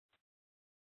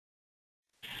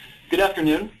Good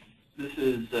afternoon. This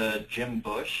is Jim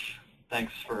Busch.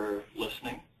 Thanks for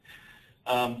listening.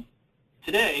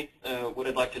 Today, what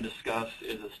I'd like to discuss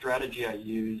is a strategy I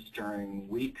use during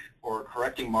weak or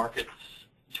correcting markets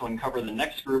to uncover the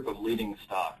next group of leading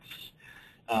stocks.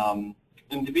 And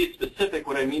to be specific,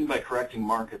 what I mean by correcting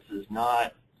markets is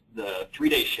not the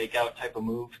three-day shakeout type of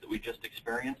move that we just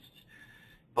experienced,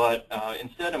 but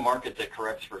instead a market that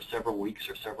corrects for several weeks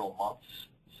or several months.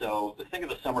 So think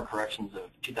of the summer corrections of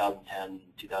 2010,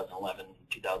 2011,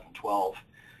 2012,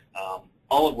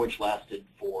 all of which lasted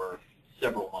for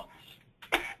several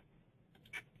months.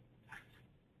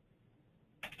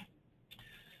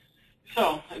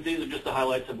 So these are just the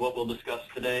highlights of what we'll discuss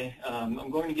today.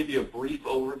 I'm going to give you a brief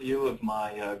overview of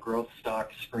my growth stock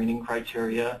screening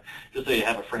criteria, just so you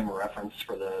have a frame of reference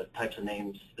for the types of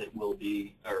names that will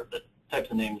be, or the types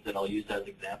of names that I'll use as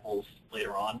examples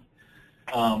later on.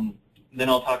 Then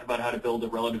I'll talk about how to build a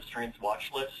relative strength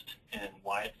watch list and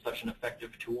why it's such an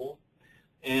effective tool.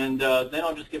 And then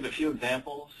I'll just give a few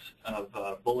examples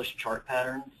of bullish chart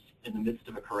patterns in the midst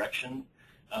of a correction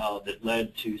that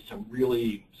led to some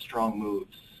really strong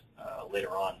moves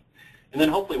later on. And then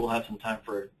hopefully we'll have some time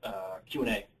for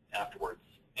Q&A afterwards.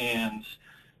 And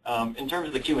in terms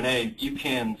of the Q&A, you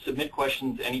can submit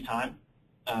questions anytime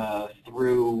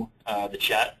through the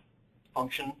chat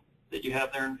function that you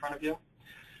have there in front of you.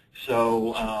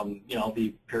 So I'll be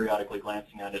periodically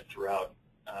glancing at it throughout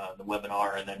the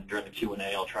webinar, and then during the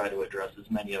Q&A I'll try to address as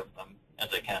many of them as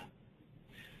I can.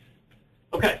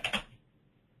 Okay.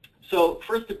 So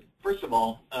first of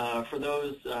all, for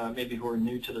those maybe who are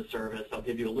new to the service, I'll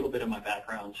give you a little bit of my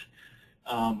background.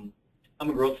 I'm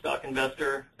a growth stock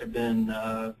investor. I've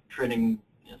been trading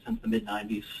since the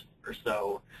mid-90s or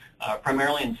so,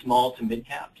 primarily in small to mid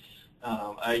caps.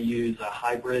 I use a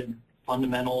hybrid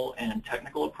fundamental and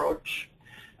technical approach.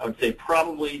 I would say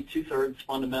probably 2/3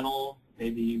 fundamental,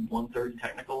 maybe 1/3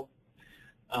 technical.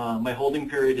 My holding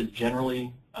period is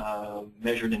generally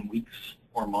measured in weeks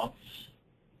or months.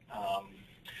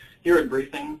 Here at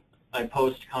Briefing, I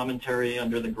post commentary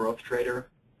under the Growth Trader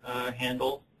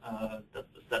handle. That's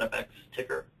the SETUPX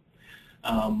ticker.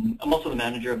 I'm also the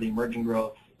manager of the Emerging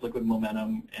Growth, Liquid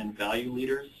Momentum, and Value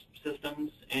Leaders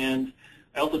systems, and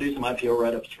I also do some IPO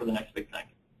write-ups for the next big thing.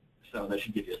 So that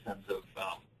should give you a sense of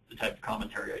the type of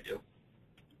commentary I do.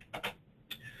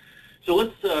 So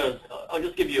I'll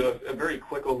just give you a very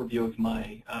quick overview of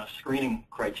my screening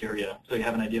criteria so you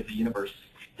have an idea of the universe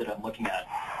that I'm looking at.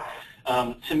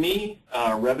 To me,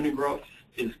 revenue growth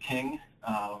is king.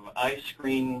 I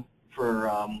screen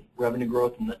for revenue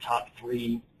growth in the top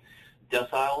 3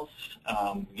 deciles.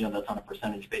 That's on a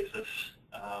percentage basis.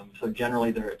 So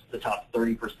generally, it's the top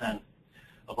 30%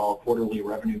 of all quarterly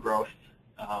revenue growth.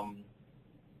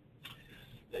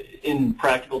 In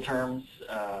practical terms,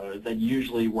 that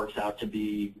usually works out to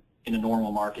be, in a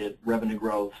normal market, revenue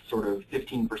growth sort of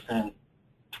 15%,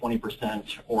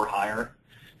 20% or higher,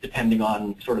 depending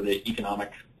on sort of the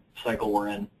economic cycle we're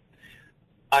in.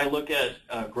 I look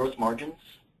at gross margins,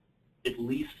 at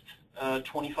least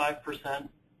 25%.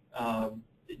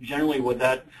 Generally with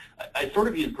that, I sort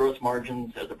of use gross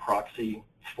margins as a proxy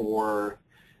for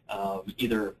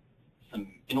either some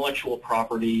intellectual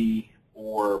property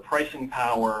or pricing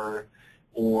power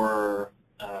or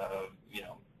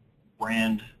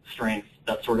brand strength,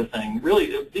 that sort of thing.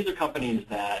 Really, these are companies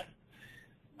that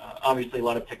obviously a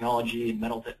lot of technology and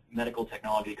medical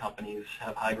technology companies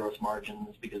have high gross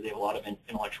margins because they have a lot of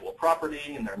intellectual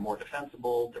property and they're more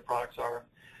defensible, their products are.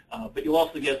 But you'll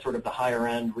also get sort of the higher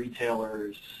end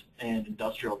retailers and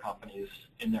industrial companies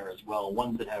in there as well,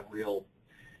 ones that have real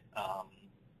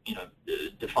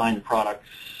defined products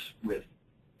with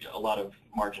a lot of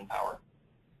margin power.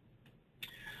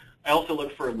 I also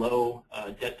look for low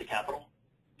debt to capital.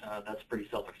 That's pretty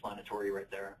self-explanatory right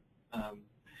there.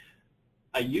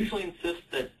 I usually insist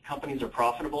that companies are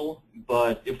profitable,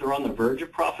 but if they're on the verge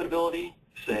of profitability,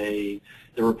 say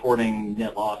they're reporting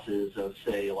net losses of,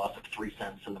 say, a loss of 3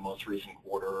 cents in the most recent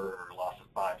quarter or a loss of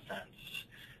 5 cents,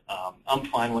 I'm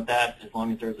fine with that as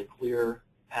long as there's a clear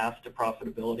path to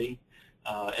profitability.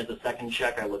 As a second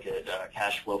check, I look at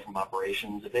cash flow from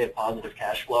operations. If they have positive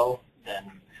cash flow,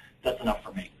 then that's enough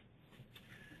for me.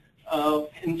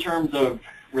 In terms of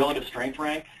relative strength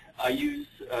rank, I use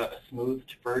a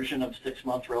smoothed version of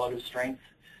 6-month relative strength,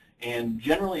 and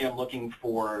generally I'm looking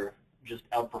for just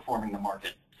outperforming the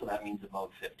market, so that means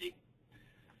above 50.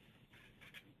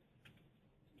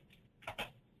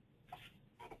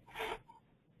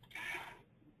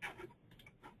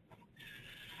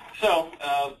 So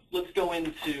let's go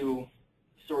into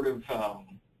sort of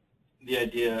the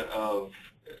idea of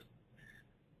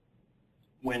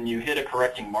when you hit a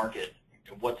correcting market,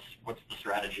 what's the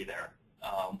strategy there?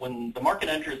 When the market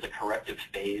enters a corrective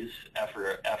phase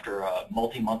after a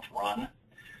multi-month run,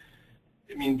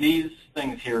 I mean, these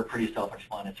things here are pretty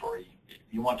self-explanatory.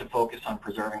 You want to focus on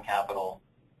preserving capital.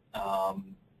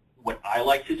 What I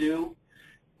like to do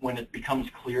when it becomes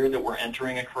clear that we're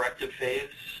entering a corrective phase,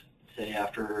 say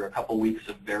after a couple weeks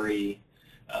of very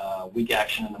weak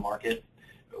action in the market,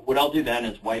 what I'll do then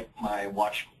is wipe my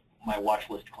watch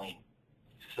list clean.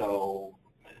 So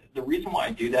the reason why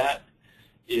I do that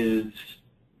is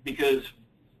because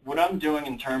what I'm doing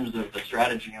in terms of the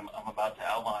strategy I'm about to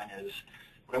outline is,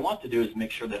 what I want to do is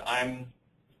make sure that I'm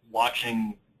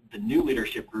watching the new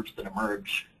leadership groups that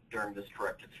emerge during this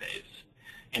corrective phase.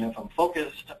 And if I'm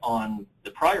focused on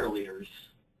the prior leaders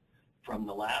from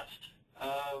the last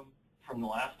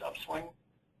upswing,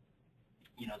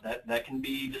 you know, that can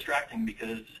be distracting,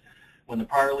 because when the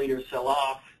prior leaders sell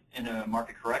off in a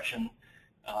market correction,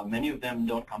 many of them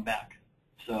don't come back.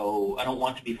 So I don't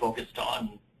want to be focused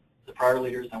on the prior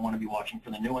leaders. I want to be watching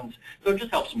for the new ones. So it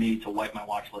just helps me to wipe my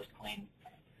watch list clean.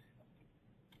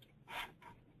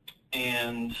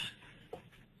 And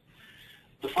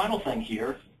the final thing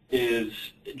here is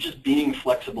just being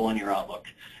flexible in your outlook.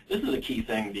 This is a key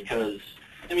thing, because,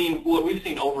 I mean, what we've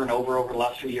seen over and over the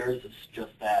last few years is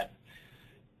just that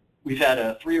we've had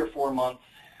a 3 or 4 month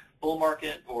bull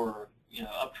market or, you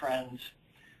know, uptrend,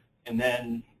 and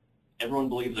then everyone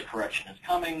believes a correction is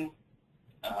coming.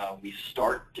 We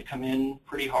start to come in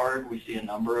pretty hard. We see a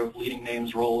number of leading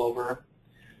names roll over,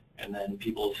 and then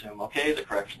people assume, okay, the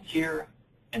correction's here.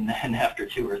 And then after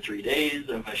 2 or 3 days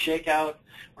of a shakeout,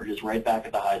 we're just right back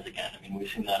at the highs again. I mean, we've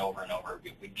seen that over and over.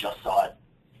 We just saw it,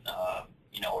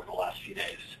 you know, over the last few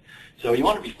days. So you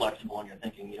want to be flexible in your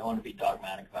thinking. You don't want to be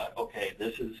dogmatic about, okay,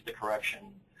 this is the correction.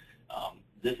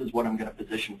 This is what I'm going to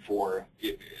position for,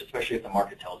 especially if the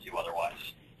market tells you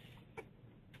otherwise.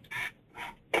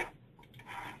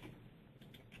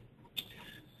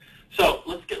 So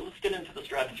let's get into the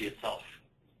strategy itself.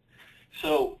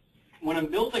 So when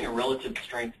I'm building a relative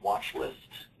strength watch list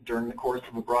during the course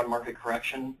of a broad market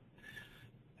correction,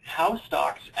 how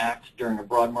stocks act during a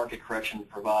broad market correction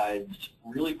provides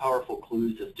really powerful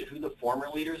clues as to who the former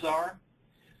leaders are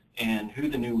and who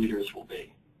the new leaders will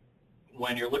be.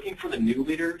 When you're looking for the new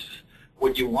leaders,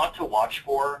 what you want to watch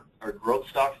for are growth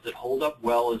stocks that hold up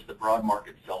well as the broad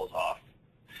market sells off.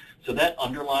 So that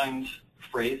underlined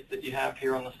phrase that you have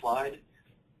here on the slide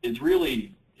is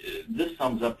really, this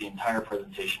sums up the entire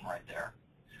presentation right there.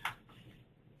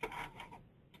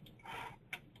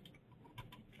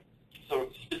 So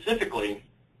specifically,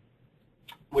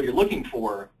 what you're looking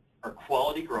for are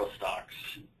quality growth stocks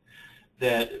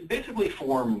that basically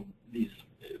form these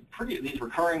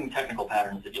recurring technical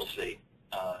patterns that you'll see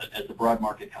as the broad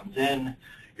market comes in.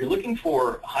 You're looking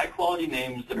for high-quality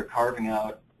names that are carving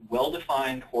out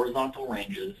well-defined horizontal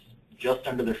ranges just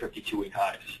under their 52-week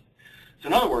highs. So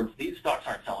in other words, these stocks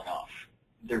aren't selling off.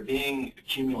 They're being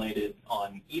accumulated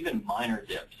on even minor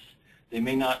dips. They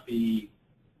may not be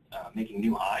making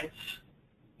new highs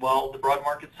while the broad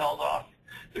market sells off.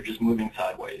 They're just moving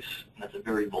sideways, and that's a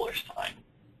very bullish sign.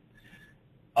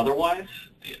 Otherwise,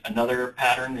 another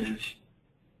pattern is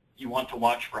you want to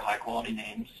watch for high-quality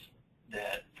names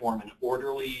that form an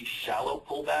orderly, shallow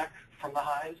pullback from the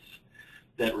highs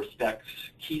that respects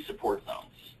key support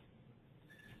zones.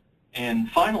 And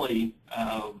finally,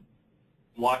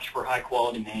 watch for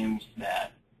high-quality names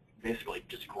that basically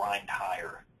just grind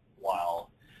higher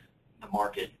while the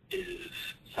market is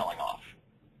selling off.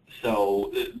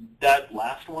 So that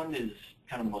last one is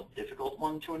kind of the most difficult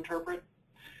one to interpret.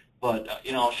 But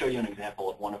you know, I'll show you an example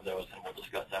of one of those, and we'll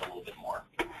discuss that a little bit more.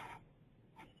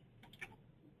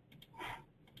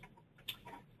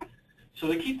 So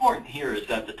the key point here is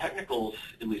that the technicals,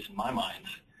 at least in my mind,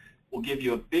 will give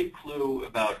you a big clue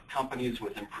about companies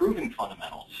with improving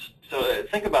fundamentals. So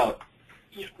think about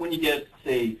when you get,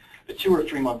 say, a 2 or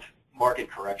 3 month market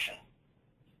correction.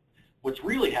 What's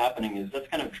really happening is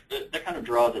that kind of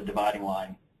draws a dividing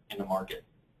line in the market,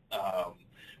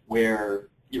 where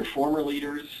your former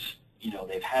leaders, you know,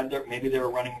 they've had maybe they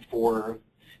were running for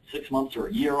 6 months or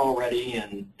a year already,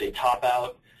 and they top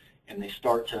out, and they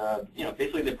start to, you know,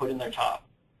 basically they put in their top,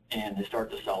 and they start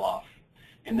to sell off.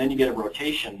 And then you get a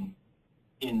rotation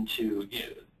into, you know,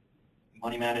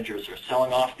 money managers are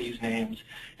selling off these names,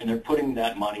 and they're putting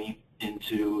that money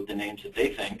into the names that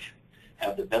they think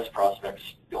have the best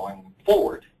prospects going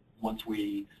forward once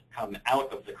we come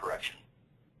out of the correction.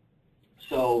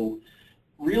 So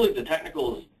really the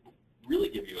technicals really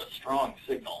give you a strong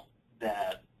signal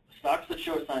that stocks that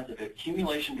show signs of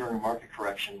accumulation during a market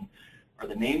correction are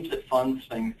the names that funds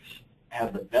think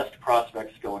have the best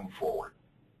prospects going forward.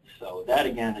 So that,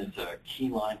 again, is a key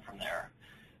line from there.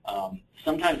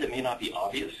 Sometimes it may not be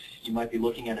obvious. You might be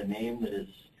looking at a name that is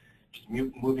just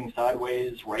moving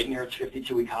sideways right near its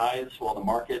 52-week highs while the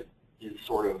market is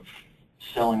sort of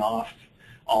selling off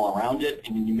all around it.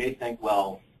 And you may think,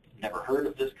 well, never heard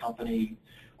of this company,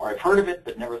 or I've heard of it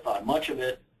but never thought much of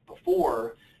it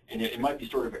before, and it might be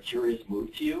sort of a curious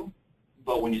move to you.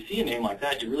 But when you see a name like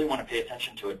that, you really want to pay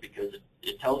attention to it because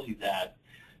it tells you that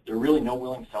there are really no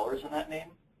willing sellers in that name,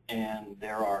 and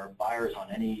there are buyers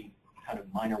on any kind of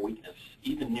minor weakness,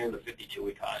 even near the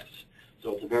 52-week highs.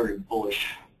 So it's a very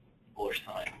bullish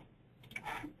sign.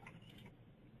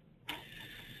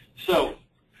 So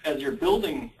as you're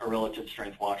building a relative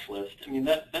strength watch list, I mean,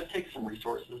 that takes some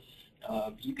resources.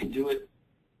 You can do it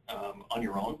on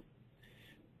your own,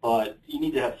 but you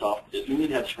need to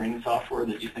have screening software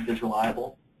that you think is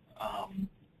reliable.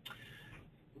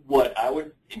 What I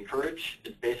would encourage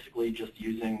is basically just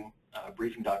using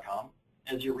briefing.com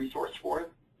as your resource for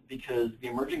it, because the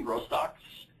emerging growth stocks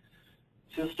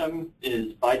system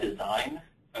is by design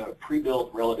a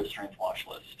pre-built relative strength watch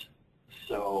list.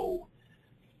 So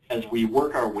as we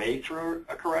work our way through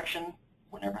a correction,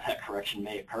 whenever that correction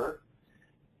may occur,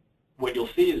 what you'll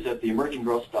see is that the emerging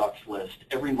growth stocks list,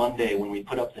 every Monday when we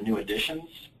put up the new additions,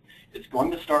 it's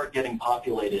going to start getting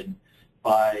populated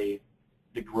by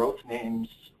the growth names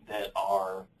that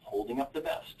are holding up the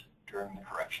best during the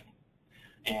correction.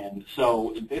 And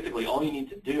so basically all you need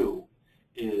to do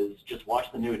is just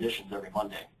watch the new additions every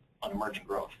Monday on emerging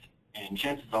growth. And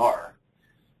chances are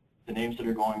the names that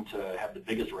are going to have the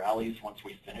biggest rallies once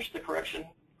we finish the correction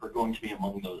are going to be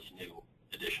among those new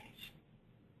additions.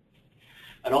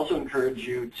 I'd also encourage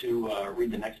you to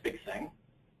read The Next Big Thing,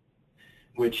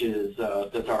 which is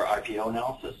that's our IPO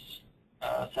analysis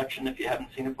section if you haven't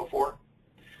seen it before.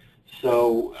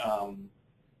 So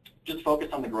just focus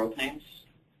on the growth names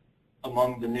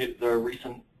among the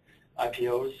recent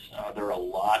IPOs. There are a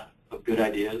lot of good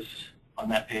ideas on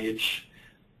that page.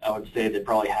 I would say that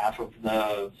probably half of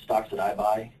the stocks that I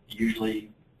buy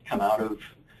usually come out of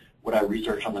what I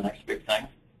research on The Next Big Thing.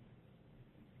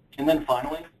 And then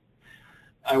finally,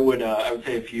 I would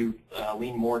say if you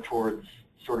lean more towards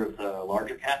sort of the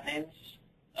larger cap names,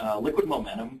 liquid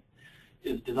momentum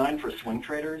is designed for swing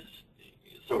traders,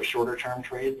 so shorter term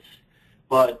trades,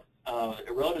 but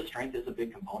relative strength is a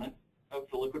big component of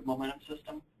the liquid momentum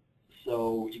system,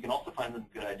 so you can also find some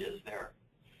good ideas there.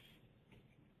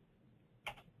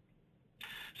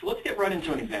 So let's get right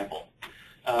into an example.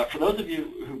 For those of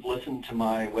you who've listened to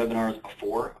my webinars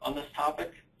before on this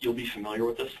topic, you'll be familiar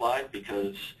with this slide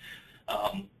because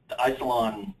the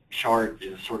Isilon chart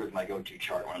is sort of my go-to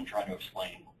chart when I'm trying to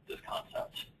explain this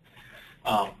concept.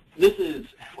 This is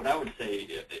what I would say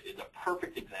is a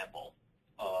perfect example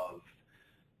of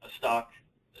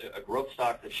a growth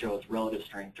stock that shows relative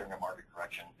strength during a market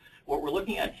correction. What we're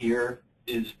looking at here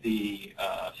is the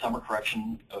summer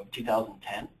correction of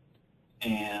 2010.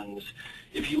 And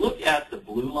if you look at the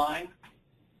blue line,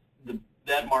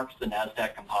 that marks the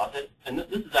NASDAQ composite. And this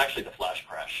is actually the flash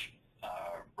crash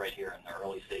right here in the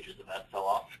early stages of that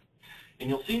sell-off. And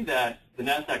you'll see that the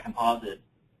NASDAQ composite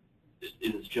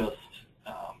is just,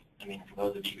 I mean, for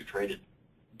those of you who traded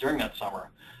during that summer,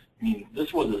 I mean,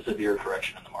 this was a severe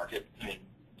correction in the market. I mean,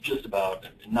 just about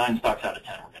 9 stocks out of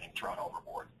 10 were getting thrown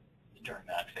overboard during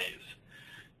that phase.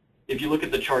 If you look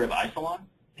at the chart of Isilon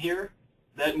here,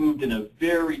 that moved in a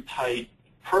very tight,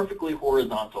 perfectly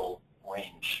horizontal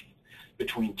range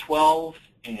between 12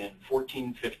 and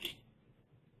 1450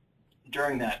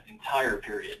 during that entire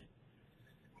period.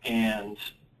 And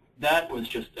that was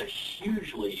just a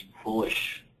hugely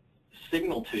bullish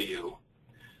signal to you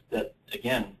that,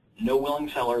 again, no willing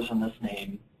sellers in this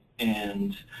name,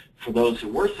 and for those who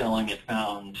were selling, it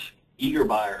found eager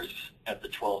buyers at the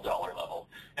 $12 level.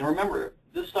 And remember,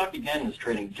 this stock, again, is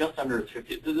trading just under its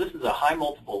 50. This is a high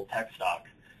multiple tech stock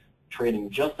trading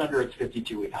just under its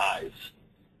 52-week highs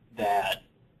that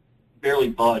barely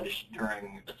budged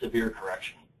during a severe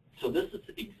correction. So this is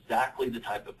exactly the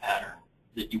type of pattern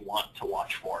that you want to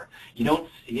watch for. You don't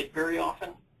see it very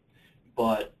often,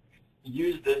 but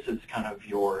use this as kind of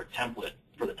your template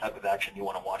for the type of action you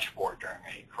want to watch for during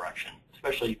a correction,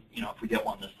 especially, you know, if we get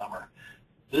one this summer.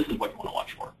 This is what you want to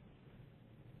watch for.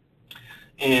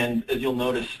 And as you'll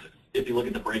notice, if you look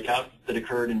at the breakout that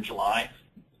occurred in July,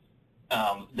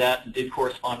 that did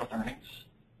correspond with earnings.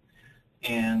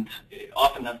 And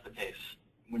often that's the case.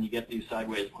 When you get these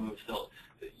sideways moves, they'll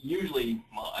usually,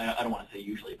 well, I don't want to say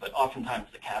usually, but oftentimes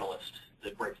the catalyst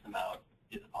that breaks them out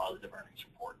is a positive earnings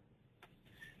report.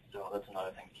 So that's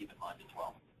another thing to keep in mind as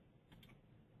well.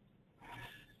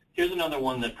 Here's another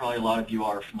one that probably a lot of you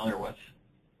are familiar with.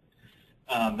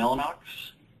 Mellanox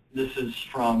This is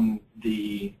from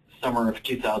the summer of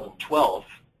 2012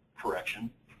 correction.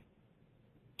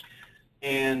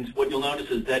 And what you'll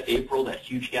notice is that April, that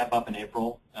huge gap up in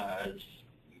April, as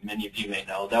many of you may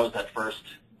know, that was that first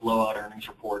blowout earnings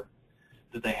report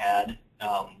that they had.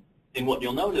 And what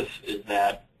you'll notice is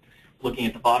that, looking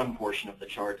at the bottom portion of the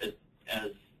chart,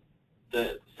 as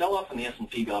the sell-off in the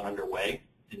S&P got underway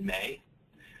in May,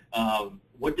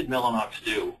 what did Mellanox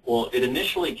do? Well, it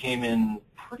initially came in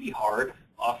pretty hard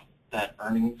off that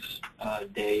earnings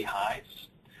day highs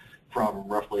from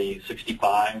roughly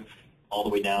 65 all the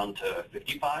way down to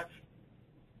 55.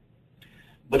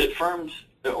 But it formed,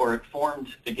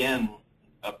 again,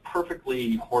 a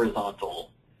perfectly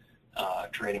horizontal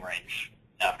trading range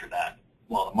after that.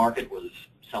 While the market was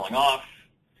selling off,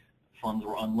 funds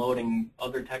were unloading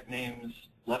other tech names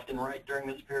left and right during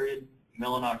this period,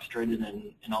 Mellanox traded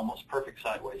in an almost perfect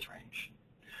sideways range.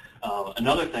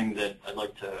 Another thing that I'd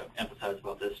like to emphasize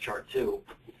about this chart too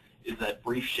is that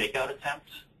brief shakeout attempt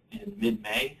in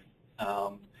mid-May.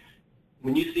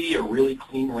 When you see a really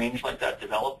clean range like that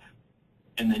develop,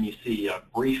 and then you see a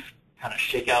brief kind of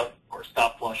shakeout or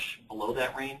stop flush below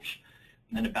that range,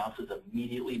 and then it bounces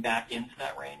immediately back into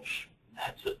that range,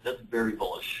 that's very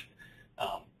bullish.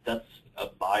 That's a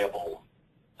viable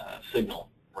signal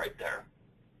right there.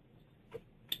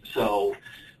 So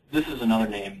this is another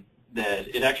name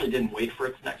that it actually didn't wait for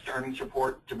its next earnings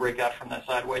report to break out from that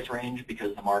sideways range,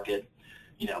 because the market,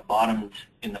 bottomed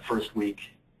in the first week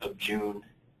of June,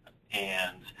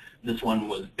 and this one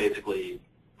was basically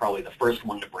probably the first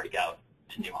one to break out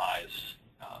to new highs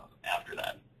after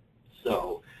that.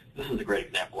 So this is a great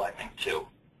example, I think, too,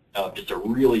 of just a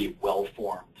really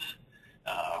well-formed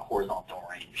horizontal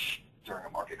range during a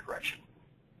market correction.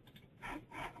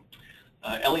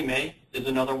 Ellie Mae is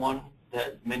another one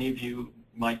that many of you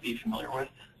might be familiar with.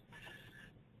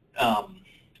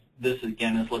 This,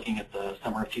 again, is looking at the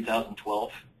summer of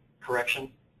 2012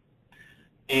 correction.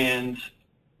 And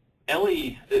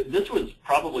Ellie, this was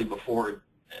probably before,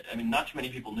 not too many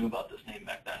people knew about this name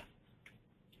back then,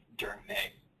 during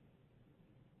May.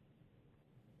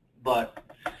 But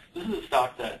this is a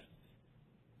stock that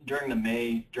during the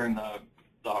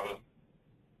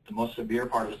most severe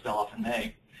part of the sell-off in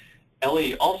May,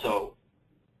 Ellie also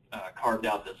carved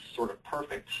out this sort of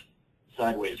perfect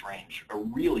sideways range, a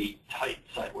really tight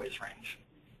sideways range.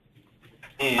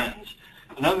 And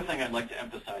another thing I'd like to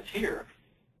emphasize here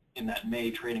in that May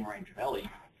trading range of Ellie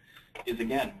is,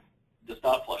 again, the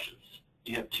stop flushes.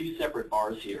 You have two separate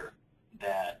bars here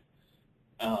that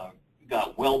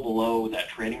got well below that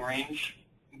trading range,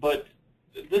 but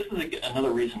this is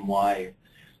another reason why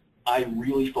I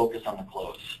really focus on the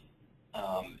close.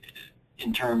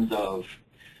 In terms of,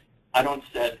 I don't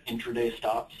set intraday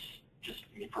stops, just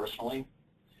me personally.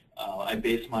 I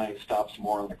base my stops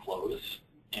more on the close,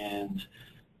 and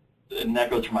that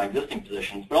goes for my existing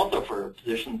positions, but also for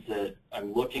positions that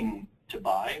I'm looking to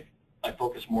buy. I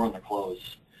focus more on the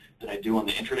close than I do on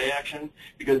the intraday action,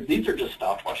 because these are just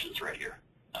stop flushes right here.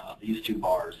 These two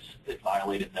bars that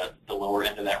violated the lower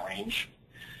end of that range.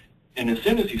 And as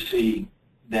soon as you see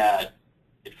that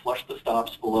it flushed the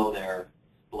stops below there,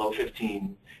 below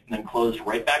 15, and then closed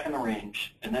right back in the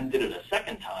range, and then did it a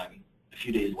second time a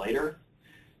few days later,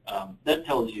 that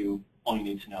tells you all you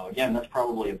need to know. Again, that's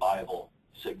probably a viable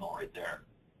signal right there.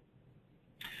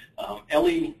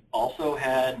 Ellie also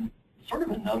had sort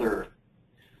of another,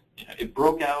 it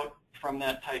broke out from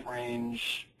that tight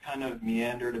range, kind of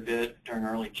meandered a bit during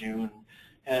early June,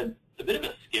 had a bit of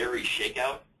a scary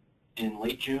shakeout in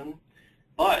late June,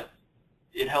 but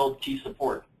it held key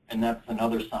support, and that's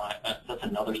another sign.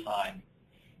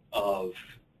 Of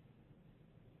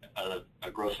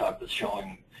a growth stock that's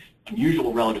showing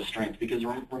unusual relative strength, because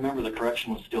remember, the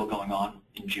correction was still going on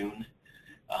in June.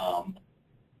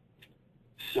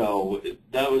 So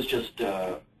that was just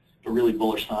a really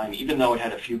bullish sign, even though it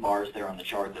had a few bars there on the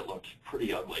chart that looked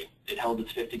pretty ugly. It held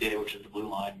its 50-day, which is the blue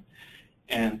line,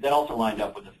 and that also lined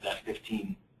up with that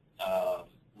 15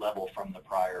 level from the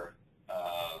prior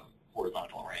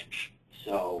horizontal range.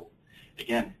 So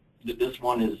again, this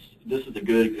is a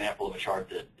good example of a chart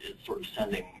that is sort of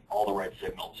sending all the right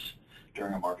signals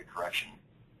during a market correction.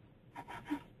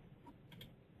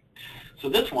 So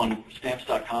this one,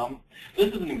 stamps.com,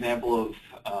 this is an example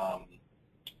of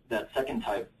that second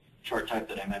chart type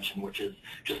that I mentioned, which is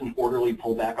just an orderly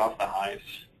pullback off the highs.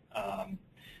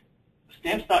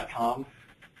 Stamps.com,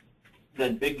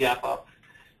 that big gap up,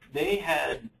 they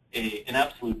had an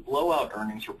absolute blowout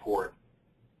earnings report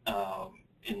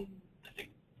in, I think,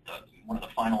 one of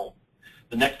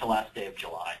the next to last day of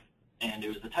July. And it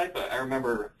was the type of, I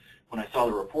remember when I saw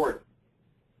the report,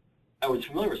 I was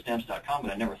familiar with stamps.com,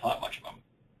 but I never thought much of them.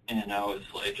 and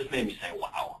it just made me say,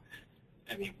 wow.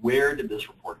 I mean, where did this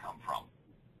report come from?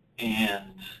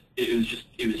 And it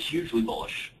was hugely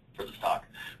bullish for the stock.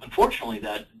 Unfortunately,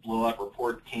 that blowout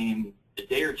report came a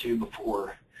day or two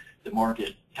before the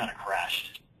market kind of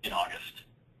crashed in August.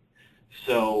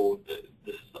 So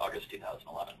this is August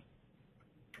 2011.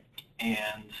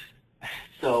 And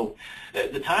so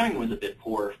the timing was a bit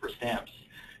poor for Stamps.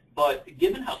 But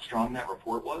given how strong that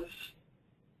report was,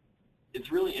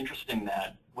 it's really interesting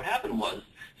that what happened was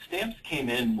Stamps came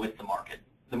in with the market.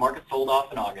 The market sold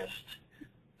off in August.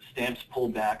 Stamps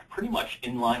pulled back pretty much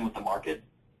in line with the market.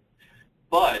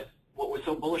 But what was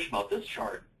so bullish about this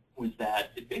chart was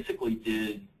that it basically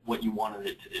did what you wanted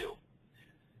it to do.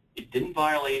 It didn't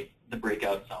violate the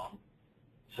breakout zone,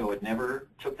 so it never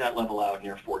took that level out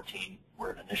near 14,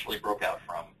 where it initially broke out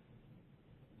from.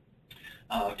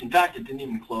 In fact, it didn't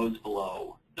even close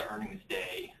below the earnings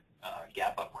day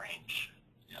gap up range,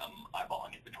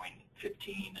 eyeballing it between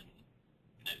 15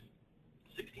 and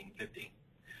 16.50.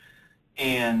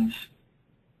 And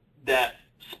that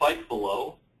spike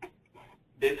below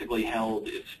basically held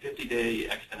its 50-day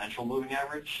exponential moving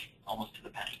average almost to the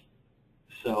penny.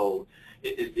 So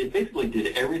it basically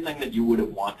did everything that you would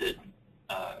have wanted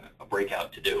a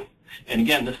breakout to do. And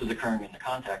again, this is occurring in the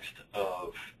context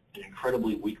of an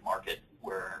incredibly weak market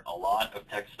where a lot of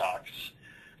tech stocks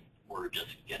were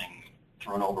just getting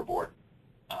thrown overboard.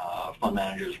 Fund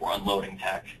managers were unloading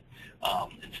tech,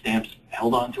 and Stamps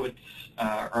held on to its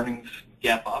earnings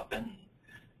gap up, and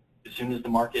as soon as the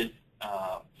market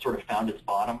sort of found its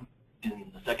bottom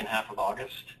in the second half of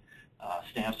August,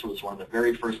 Stamps was one of the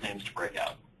very first names to break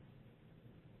out.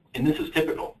 And this is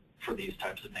typical for these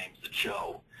types of names that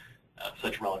show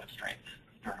such relative strength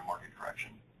during a market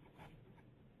correction.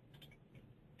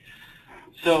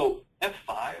 So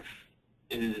F5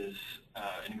 is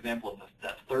an example of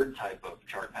that third type of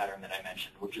chart pattern that I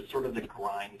mentioned, which is sort of the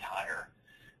grind higher.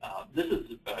 This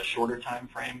is a shorter time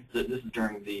frame. This is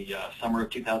during the summer of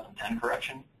 2010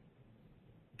 correction.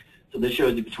 So this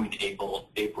shows you between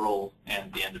April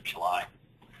and the end of July.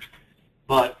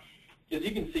 But as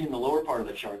you can see in the lower part of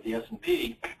the chart, the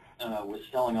S&P was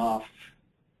selling off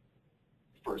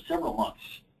for several months.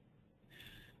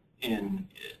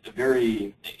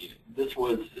 This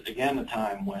was, again, a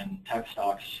time when tech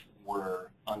stocks were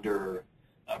under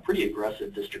a pretty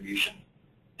aggressive distribution.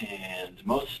 And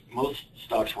most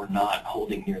stocks were not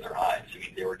holding near their highs. I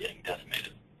mean, they were getting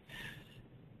decimated.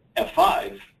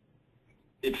 F5,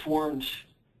 it formed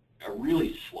a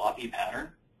really sloppy pattern.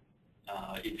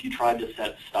 If you tried to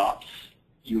set stops,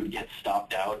 you would get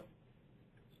stopped out.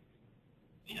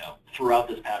 Throughout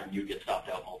this pattern, you would get stopped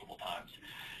out multiple times.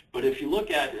 But if you look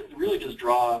at it, really just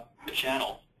draw a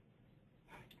channel.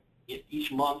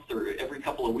 Each month or every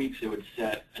couple of weeks, it would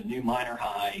set a new minor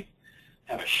high,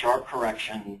 have a sharp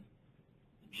correction,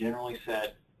 generally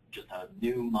set just a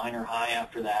new minor high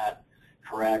after that,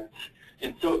 correct.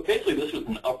 And so basically this was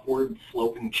an upward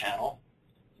sloping channel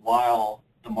while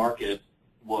the market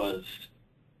was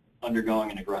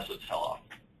undergoing an aggressive sell-off.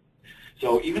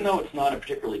 So even though it's not a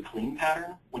particularly clean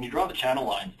pattern, when you draw the channel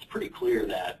lines, it's pretty clear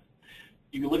that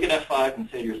you can look at F5 and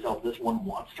say to yourself, this one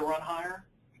wants to run higher,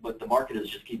 but the market is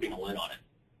just keeping a lid on it.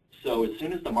 So as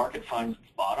soon as the market finds its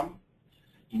bottom,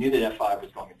 you knew that F5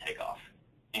 was going to take off.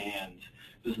 And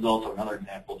this is also another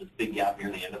example. This big gap near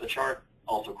the end of the chart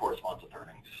also corresponds with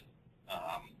earnings,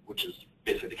 which is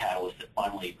basically the catalyst that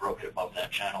finally broke it above that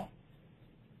channel.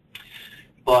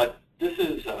 But this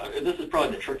is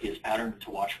probably the trickiest pattern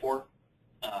to watch for.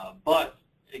 But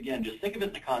again, just think of it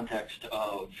in the context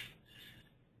of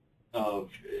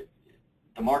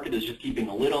the market is just keeping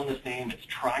a lid on this name. It's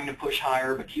trying to push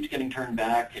higher, but keeps getting turned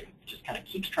back. It just kind of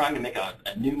keeps trying to make a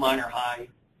new minor high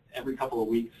every couple of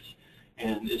weeks,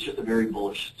 and it's just a very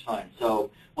bullish sign.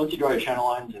 So once you draw your channel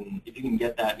lines, and if you can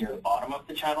get that near the bottom of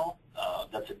the channel,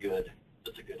 that's a good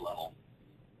level.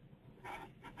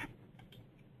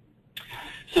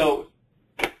 So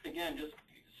again, just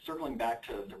circling back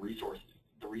to the resources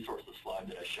slide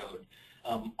that I showed,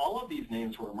 all of these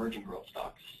names were emerging growth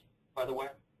stocks, by the way.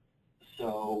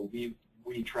 So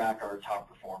we track our top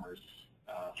performers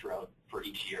throughout for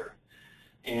each year.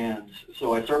 And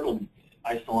so I circled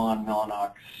Isilon,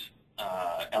 Mellanox,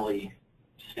 Ellie,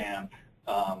 Stamp.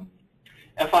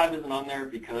 F5 isn't on there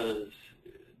because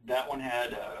that one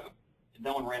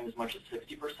ran as much as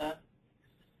 60%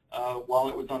 while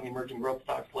it was on the emerging growth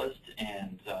stocks list,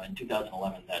 and in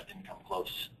 2011 that didn't come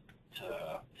close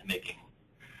to making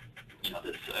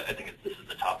this. I think this is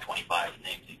the top 25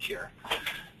 names each year.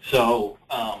 So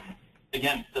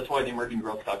again, that's why the emerging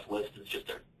growth stocks list is just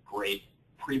a great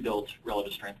pre-built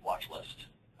relative strength watch list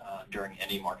during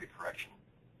any market correction.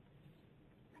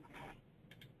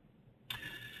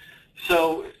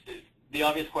 the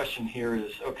obvious question here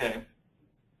is, okay,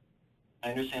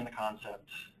 I understand the concept.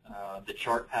 The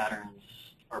chart patterns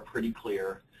are pretty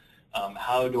clear.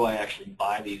 How do I actually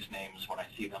buy these names when I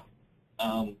see them?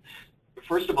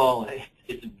 First of all,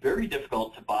 it's very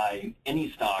difficult to buy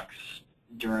any stocks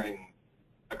during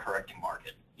a correcting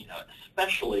market,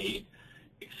 especially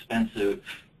expensive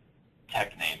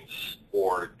tech names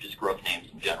or just growth names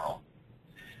in general.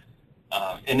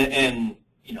 And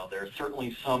there are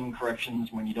certainly some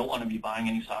corrections when you don't want to be buying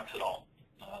any stocks at all.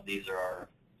 These are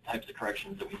types of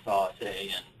corrections that we saw, say,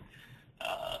 in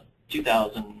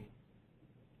 2000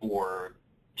 or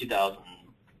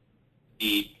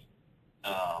 2008.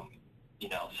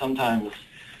 Sometimes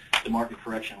the market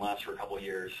correction lasts for a couple of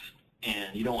years,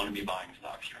 and you don't want to be buying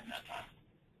stocks during that time.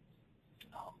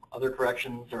 Other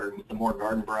corrections are the more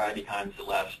garden variety kinds that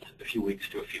last a few weeks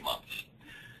to a few months.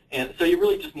 And so you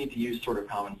really just need to use sort of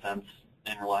common sense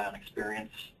and rely on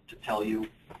experience to tell you,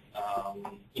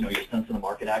 your sense of the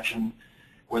market action,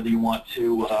 whether you want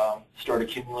to start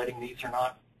accumulating these or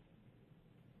not.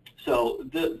 So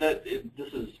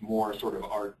this is more sort of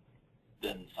art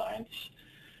than science.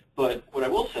 But what I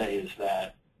will say is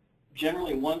that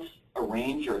generally once a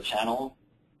range or a channel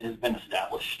has been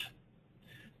established,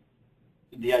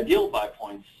 the ideal buy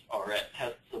points are at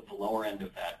tests of the lower end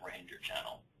of that range or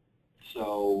channel.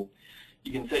 So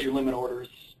you can set your limit orders,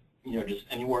 just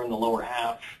anywhere in the lower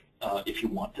half if you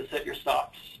want to set your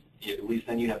stops. At least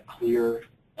then you have clear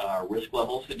risk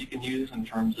levels that you can use in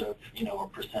terms of, a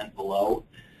percent below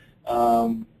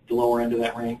the lower end of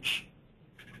that range.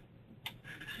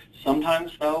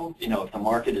 Sometimes, though, if the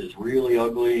market is really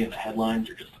ugly and the headlines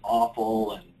are just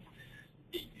awful and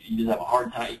you just have a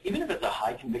hard time, even if it's a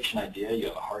high conviction idea, you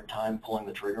have a hard time pulling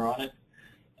the trigger on it.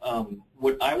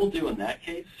 What I will do in that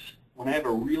case, when I have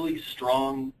a really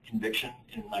strong conviction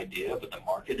in an idea, but the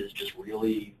market is just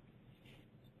really,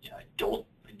 I don't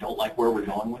like where we're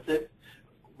going with it,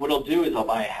 what I'll do is I'll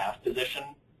buy a half position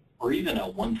or even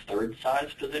a 1/3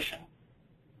 size position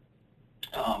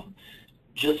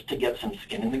just to get some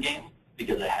skin in the game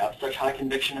because I have such high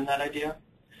conviction in that idea.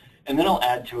 And then I'll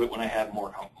add to it when I'm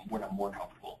more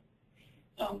comfortable.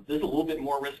 There's a little bit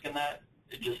more risk in that,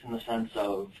 just in the sense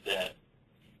of that,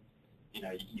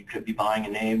 you could be buying a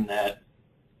name that,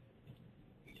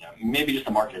 maybe just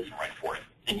the market isn't right for it,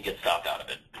 and you get stopped out of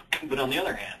it. But on the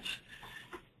other hand,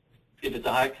 if it's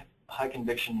a high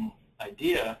conviction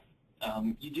idea,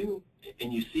 you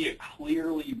see a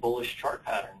clearly bullish chart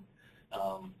pattern,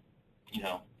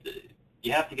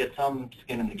 you have to get some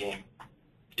skin in the game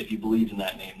if you believe in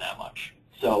that name that much.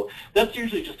 So that's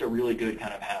usually just a really good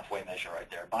kind of halfway measure right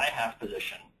there. Buy a half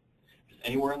position, just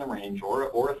anywhere in the range,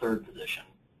 or a third position,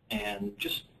 and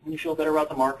just when you feel better about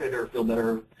the market or feel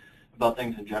better about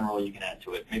things in general, you can add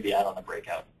to it. Maybe add on the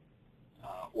breakout,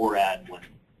 or add when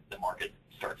the market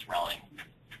starts rallying.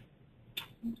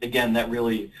 Again, that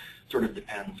really sort of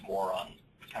depends more on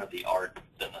kind of the art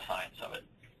than the science of it.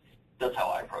 That's how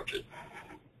I approach it.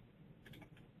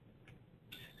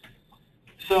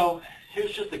 So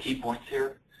here's just the key points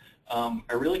here.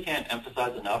 I really can't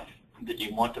emphasize enough that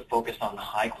you want to focus on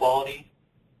high quality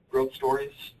growth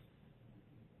stories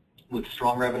with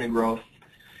strong revenue growth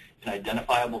and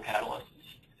identifiable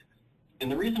catalysts.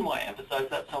 And the reason why I emphasize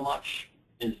that so much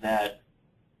is that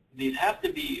these have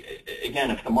to be,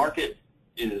 again, if the market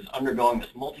is undergoing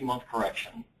this multi-month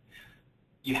correction,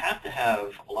 you have to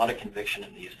have a lot of conviction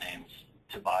in these names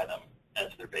to buy them as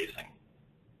they're basing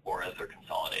or as they're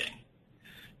consolidating.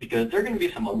 Because there are going to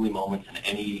be some ugly moments in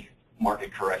any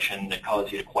market correction that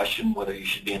cause you to question whether you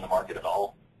should be in the market at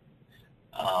all.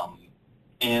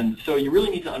 And so you really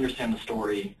need to understand the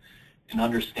story and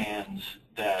understand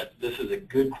that this is a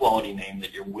good quality name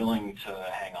that you're willing to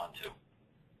hang on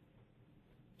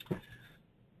to.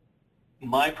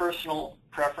 My personal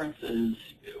preference is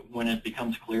when it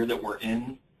becomes clear that we're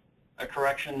in a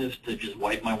correction is to just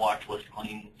wipe my watch list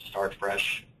clean, start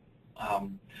fresh.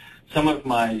 Some of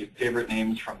my favorite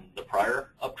names from the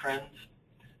prior uptrends,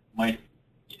 I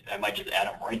might just add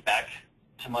them right back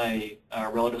to my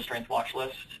Relative Strength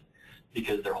Watchlist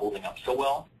because they're holding up so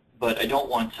well. But I don't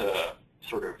want to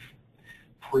sort of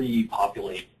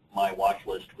pre-populate my watch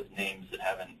list with names that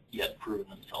haven't yet proven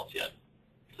themselves yet.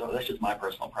 So that's just my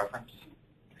personal preference.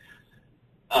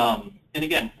 And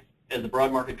again, as the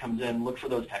broad market comes in, look for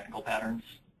those technical patterns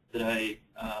that I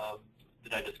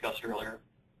discussed earlier.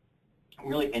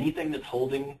 Really anything that's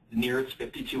holding near its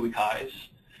 52-week highs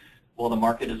while the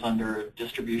market is under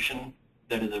distribution,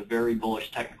 that is a very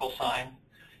bullish technical sign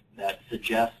that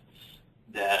suggests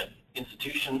that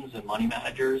institutions and money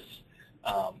managers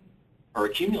are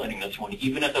accumulating this one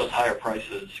even at those higher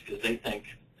prices because they think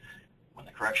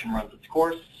When the correction runs its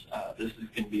course, this is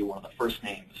going to be one of the first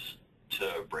names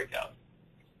to break out.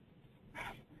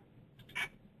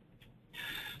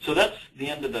 So that's the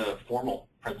end of the formal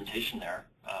presentation there,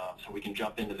 so we can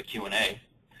jump into the Q&A.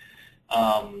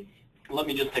 Let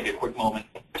me just take a quick moment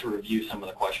to review some of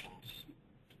the questions.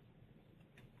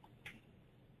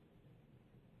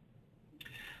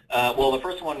 Well, the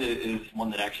first one is one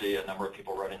that actually a number of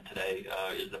people wrote in today.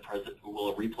 Will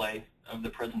a replay of the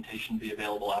presentation be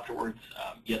available afterwards?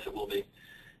 Yes, it will be.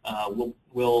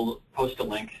 We'll post a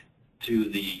link to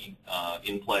the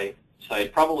in-play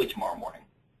site probably tomorrow morning.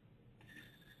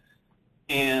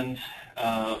 And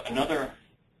another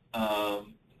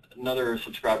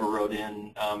subscriber wrote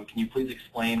in, can you please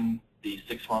explain the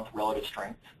 6-month relative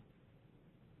strength?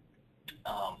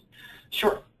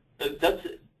 Sure.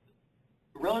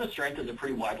 Relative strength is a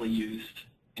pretty widely used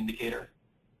indicator.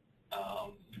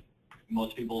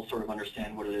 Most people sort of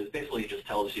understand what it is. Basically, it just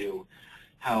tells you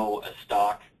how a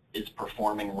stock is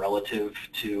performing relative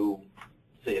to,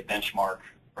 say, a benchmark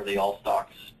or the all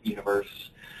stocks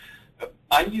universe.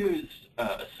 I use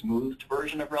a smoothed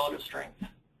version of relative strength,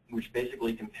 which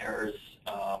basically compares,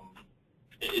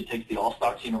 it takes the all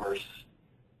stocks universe,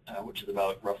 which is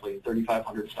about roughly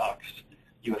 3,500 stocks,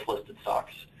 US listed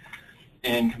stocks,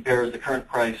 and compares the current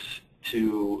price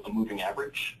to a moving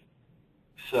average.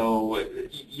 So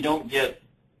you don't get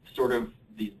sort of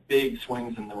these big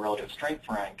swings in the relative strength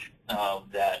rank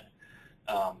that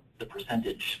the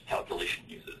percentage calculation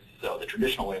uses. So the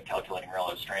traditional way of calculating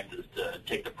relative strength is to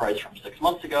take the price from 6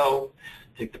 months ago,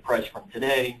 take the price from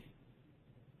today,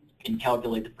 and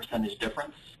calculate the percentage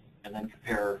difference, and then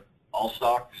compare all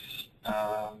stocks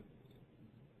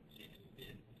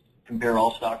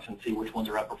and see which ones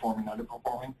are outperforming and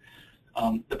underperforming.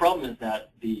 The problem is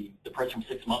that the price from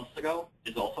 6 months ago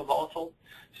is also volatile.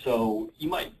 So you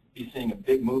might be seeing a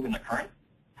big move in the current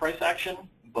price action,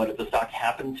 but if the stock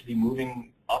happened to be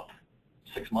moving up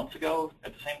 6 months ago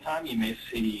at the same time, you may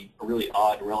see a really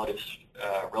odd relative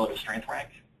strength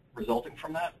rank resulting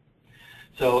from that.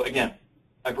 So again,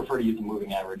 I prefer to use the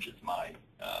moving average as my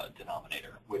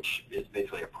denominator, which is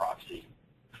basically a proxy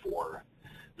for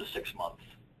the 6 month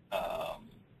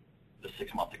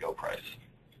ago price.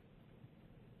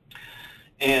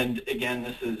 And again,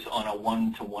 this is on a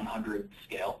 1 to 100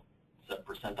 scale. It's a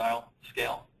percentile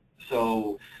scale.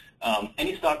 So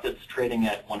any stock that's trading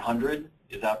at 100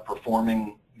 is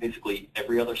outperforming basically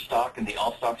every other stock in the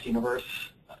all stocks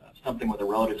universe. Something with a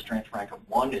relative strength rank of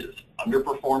 1 is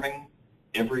underperforming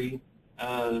every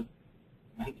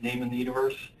name in the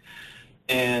universe.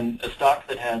 And a stock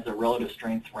that has a relative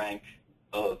strength rank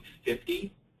of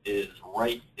 50 is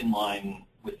right in line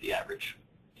with the average.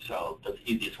 So that's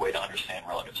the easiest way to understand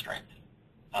relative strength.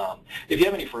 If you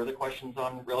have any further questions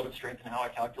on relative strength and how I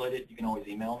calculate it, you can always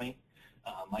email me.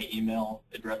 My email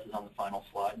address is on the final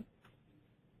slide.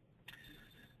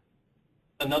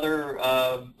 Another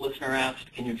listener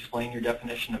asked, can you explain your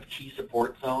definition of key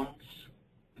support zones?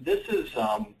 This is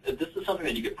something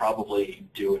that you could probably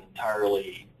do an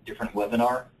entirely different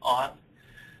webinar on.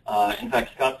 In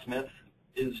fact, Scott Smith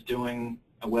is doing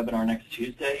a webinar next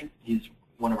Tuesday. He's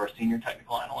one of our senior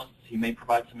technical analysts. He may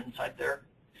provide some insight there.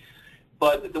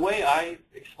 But the way I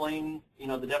explain,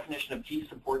 the definition of key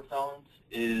support zones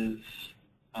is,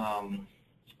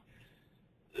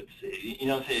 let's see,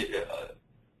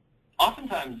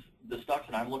 oftentimes the stocks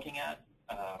that I'm looking at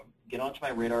get onto my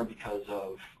radar because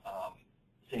of,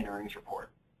 say, an earnings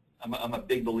report. I'm a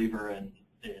big believer in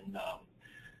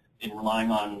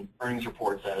relying on earnings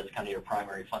reports as kind of your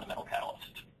primary fundamental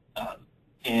catalyst.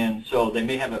 And so they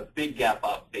may have a big gap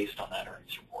up based on that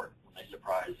earnings report when they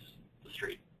surprise the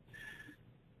street.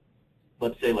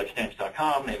 Let's say like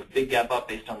Stamps.com, they have a big gap up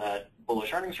based on that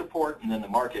bullish earnings report, and then the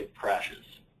market crashes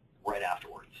right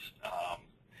afterwards.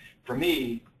 For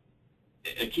me,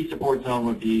 a key support zone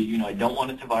would be, I don't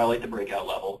want it to violate the breakout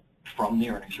level from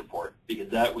the earnings report, because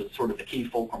that was sort of the key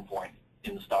fulcrum point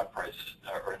in the stock price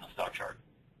or in the stock chart.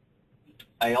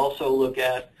 I also look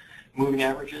at moving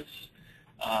averages.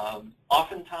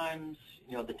 Oftentimes,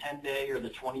 the 10-day or the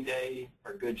 20-day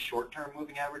are good short-term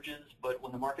moving averages, but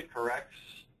when the market corrects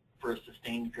for a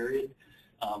sustained period,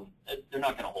 they're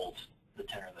not going to hold the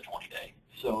 10 or the 20-day.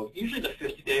 So usually the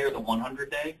 50-day or the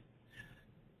 100-day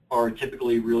are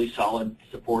typically really solid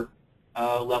support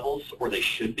levels, or they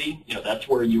should be. That's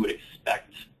where you would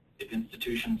expect if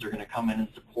institutions are going to come in and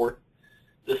support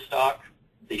this stock,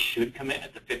 they should come in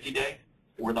at the 50-day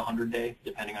or the 100-day,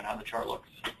 depending on how the chart looks.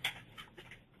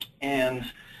 And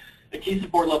a key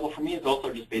support level for me is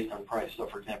also just based on price. So,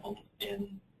 for example,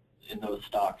 in those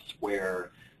stocks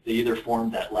where they either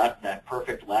form that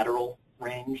perfect lateral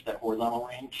range, that horizontal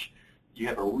range, you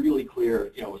have a really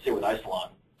clear, say with Isilon,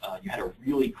 you had a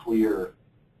really clear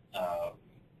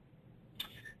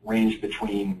range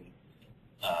between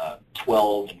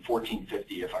 12 and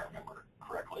 1450, if I remember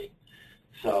correctly.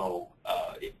 So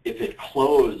if it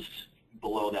closed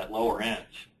below that lower end,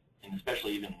 and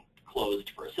especially even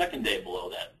closed for a second day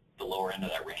below the lower end of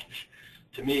that range,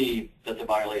 to me, that's a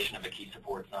violation of a key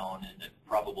support zone, and it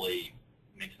probably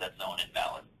makes that zone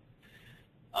invalid.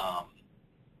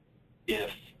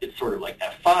 If it's sort of like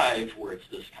F5, where it's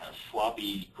this kind of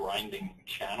sloppy, grinding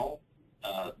channel,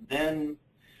 then,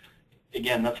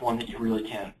 again, that's one that you really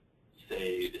can't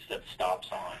set stops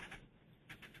on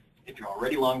if you're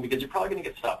already long, because you're probably going to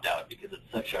get stopped out because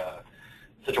it's such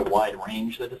a wide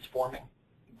range that it's forming.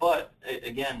 But,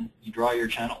 again, you draw your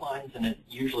channel lines, and it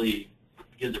usually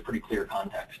gives a pretty clear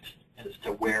context as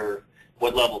to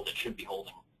what levels it should be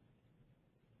holding.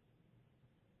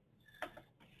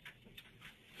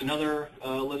 Another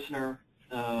listener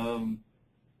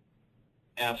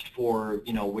asked for,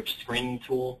 which screening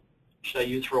tool should I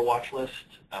use for a watch list.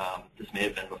 This may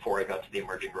have been before I got to the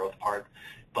emerging growth part,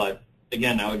 but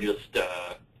again, I would just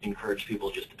encourage people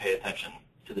just to pay attention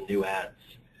to the new ads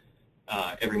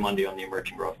every Monday on the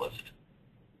emerging growth list.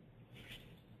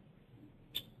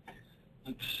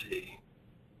 Let's see.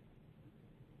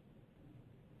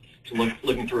 So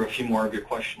looking through a few more of your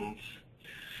questions.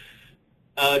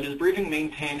 Does briefing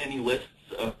maintain any lists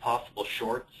of possible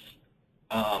shorts?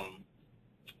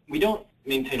 We don't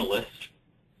maintain a list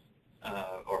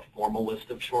or a formal list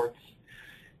of shorts.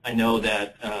 I know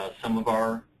that some of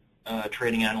our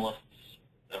trading analysts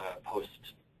post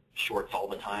shorts all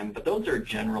the time, but those are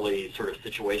generally sort of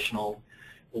situational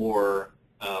or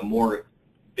more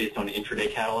based on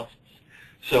intraday catalysts.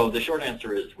 So the short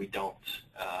answer is we don't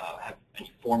have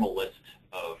any formal list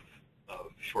of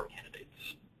short candidates.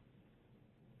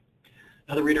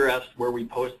 Another reader asked where we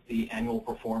post the annual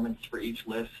performance for each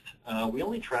list. We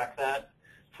only track that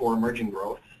for emerging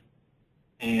growth,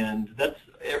 and that's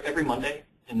every Monday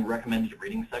in the recommended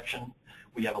reading section.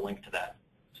 We have a link to that,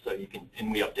 so you can,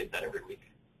 and we update that every week.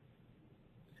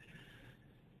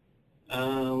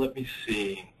 Let me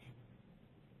see.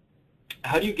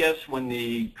 How do you guess when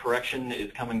the correction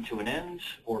is coming to an end,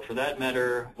 or for that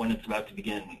matter, when it's about to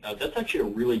begin? That's actually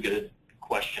a really good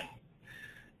question.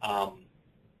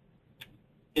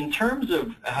 In terms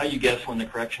of how you guess when the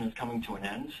correction is coming to an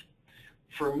end,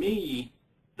 for me,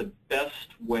 the best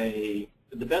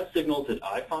signals that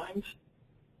I find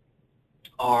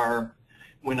are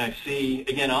when I see,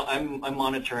 again, I'm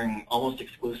monitoring almost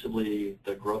exclusively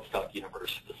the growth stock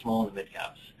universe, the small and the mid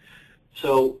caps.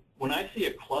 So when I see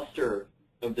a cluster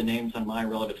of the names on my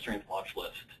relative strength watch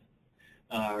list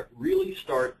really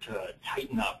start to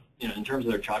tighten up, in terms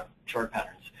of their chart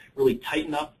patterns, really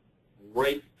tighten up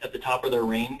right at the top of their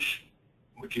range,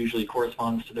 which usually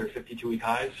corresponds to their 52-week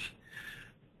highs,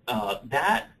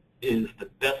 that is the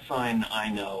best sign I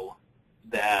know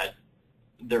that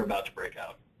they're about to break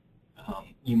out.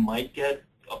 You might get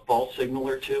a false signal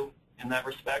or two in that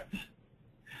respect,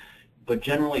 but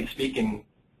generally speaking,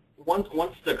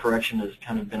 once the correction has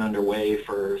kind of been underway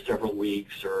for several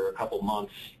weeks or a couple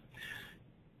months,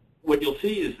 what you'll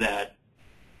see is that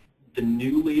the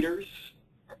new leaders,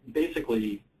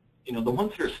 basically, the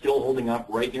ones that are still holding up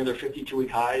right near their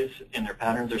 52-week highs and their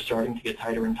patterns are starting to get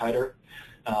tighter and tighter,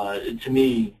 to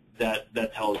me,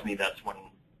 that tells me that's when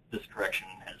this correction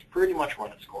has pretty much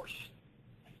run its course.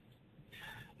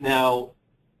 Now,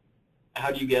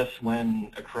 how do you guess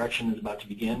when a correction is about to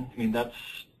begin? I mean, that's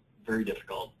very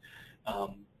difficult.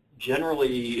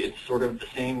 Generally, it's sort of the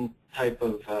same type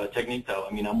of technique, though.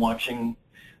 I mean, I'm watching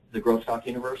the growth stock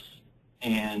universe,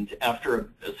 and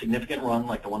after a significant run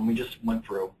like the one we just went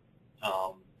through,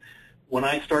 when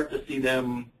I start to see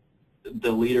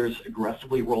the leaders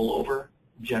aggressively roll over,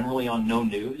 generally on no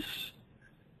news,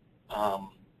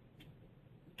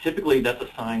 typically that's a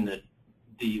sign that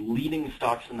the leading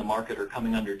stocks in the market are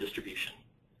coming under distribution.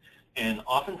 And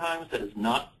oftentimes that is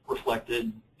not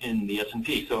reflected in the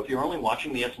S&P. So if you're only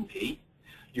watching the S&P,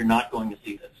 you're not going to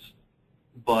see this.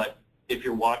 But if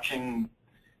you're watching,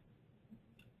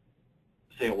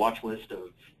 say, a watch list of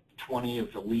 20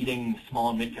 of the leading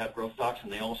small and mid-cap growth stocks,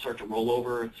 and they all start to roll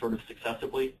over sort of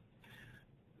successively,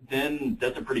 then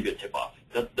that's a pretty good tip-off.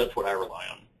 That's what I rely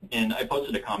on. And I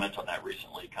posted a comment on that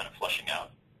recently, kind of fleshing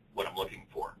out what I'm looking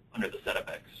for under the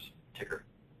SETUPX ticker.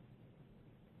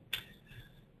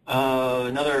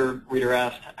 Another reader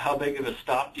asked, how big of a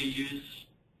stop do you use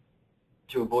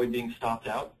to avoid being stopped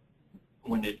out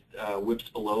when it whips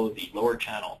below the lower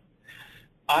channel?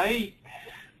 I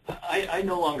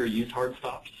no longer use hard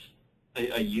stops.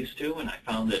 I used to, and I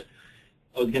found that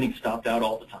I was getting stopped out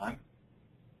all the time.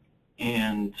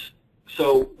 And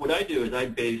so what I do is I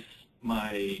base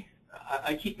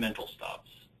I keep mental stops,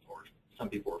 or some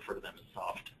people refer to them as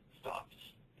soft stops.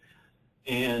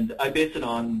 And I base it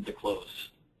on the close.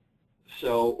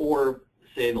 So, or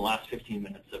say the last 15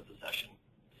 minutes of the session.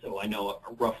 So I know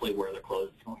roughly where the close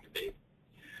is going to be.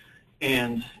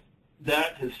 And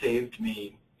that has saved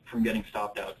me from getting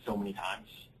stopped out so many times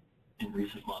in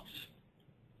recent months.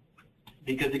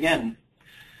 Because again,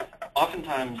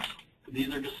 oftentimes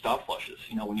these are just stop flushes.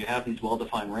 You know, when you have these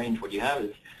well-defined range, what you have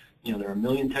is, you know, there are a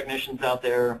million technicians out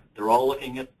there. They're all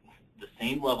looking at the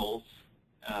same levels,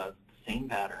 the same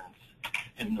patterns,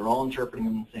 and they're all interpreting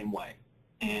them the same way.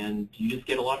 And you just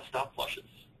get a lot of stop flushes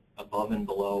above and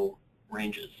below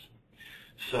ranges.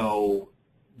 So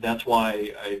that's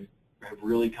why I have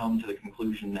really come to the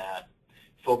conclusion that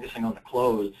focusing on the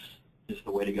close is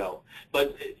the way to go.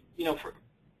 But, you know,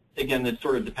 again, it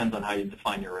sort of depends on how you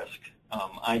define your risk.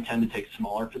 I tend to take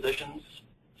smaller positions.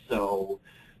 So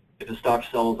if a stock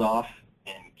sells off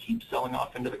and keeps selling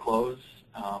off into the close,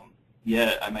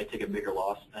 yeah, I might take a bigger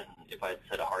loss than if I had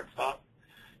set a hard stop.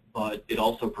 But it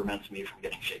also prevents me from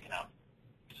getting shaken out.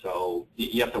 So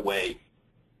you have to weigh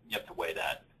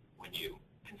that when you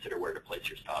consider where to place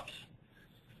your stops.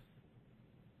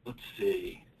 Let's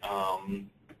see.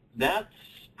 That's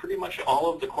pretty much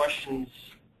all of the questions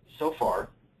so far.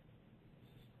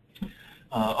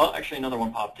 Oh, actually, another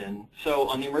one popped in. So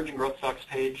on the emerging growth stocks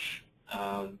page,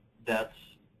 that's,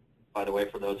 by the way,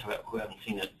 for those who haven't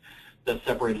seen it, that's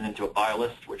separated into a buy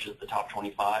list, which is the top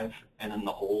 25, and then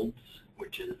the holds,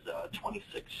 which is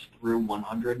 26 through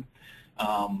 100.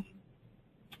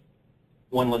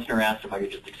 One listener asked if I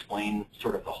could just explain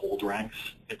sort of the hold ranks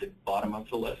at the bottom of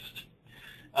the list.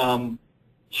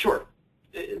 Sure.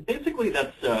 Basically,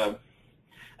 that's,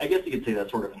 I guess you could say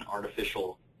that's sort of an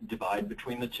artificial divide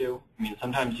between the two. I mean,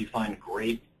 sometimes you find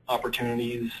great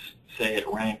opportunities, say at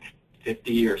rank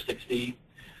 50 or 60.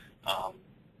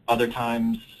 Other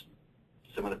times,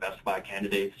 some of the best buy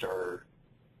candidates are,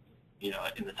 you know,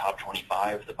 in the top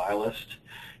 25, the buy list.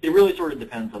 It really sort of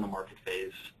depends on the market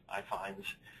phase, I find.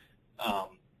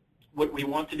 What we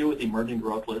want to do with the emerging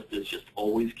growth list is just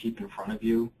always keep in front of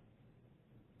you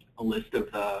a list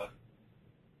of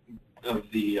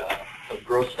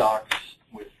growth stocks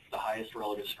with the highest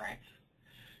relative strength,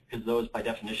 because those, by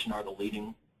definition, are the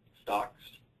leading stocks.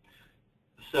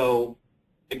 So,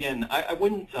 again, I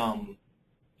wouldn't.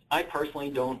 I personally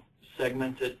don't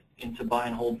segment it into buy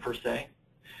and hold per se,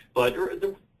 but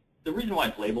the reason why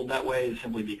it's labeled that way is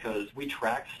simply because we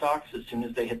track stocks as soon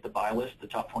as they hit the buy list, the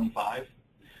top 25.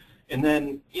 And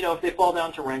then, you know, if they fall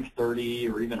down to rank 30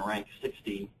 or even rank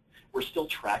 60, we're still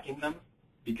tracking them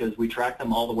because we track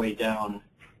them all the way down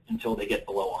until they get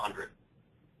below 100.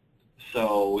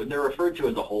 So they're referred to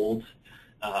as a hold.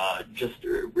 Just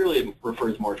really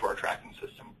refers more to our tracking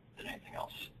system than anything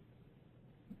else.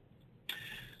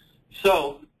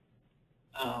 So,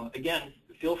 again,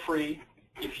 feel free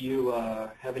if you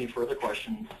have any further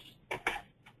questions.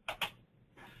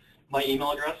 My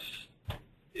email address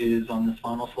is on this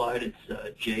final slide. It's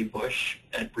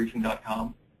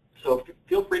jbusch@briefing.com. So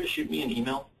feel free to shoot me an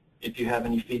email if you have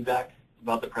any feedback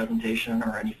about the presentation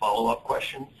or any follow-up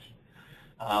questions.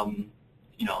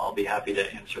 You know, I'll be happy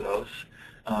to answer those.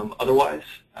 Otherwise,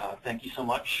 thank you so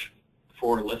much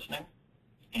for listening.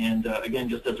 And again,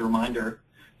 just as a reminder,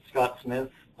 Scott Smith,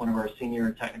 one of our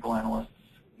senior technical analysts,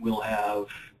 will have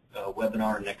a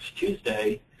webinar next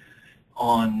Tuesday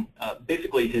on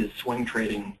basically his swing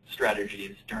trading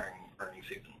strategies during earnings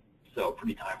season. So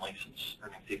pretty timely since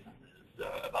earnings season is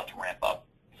about to ramp up.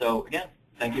 So again,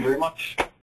 thank you very much.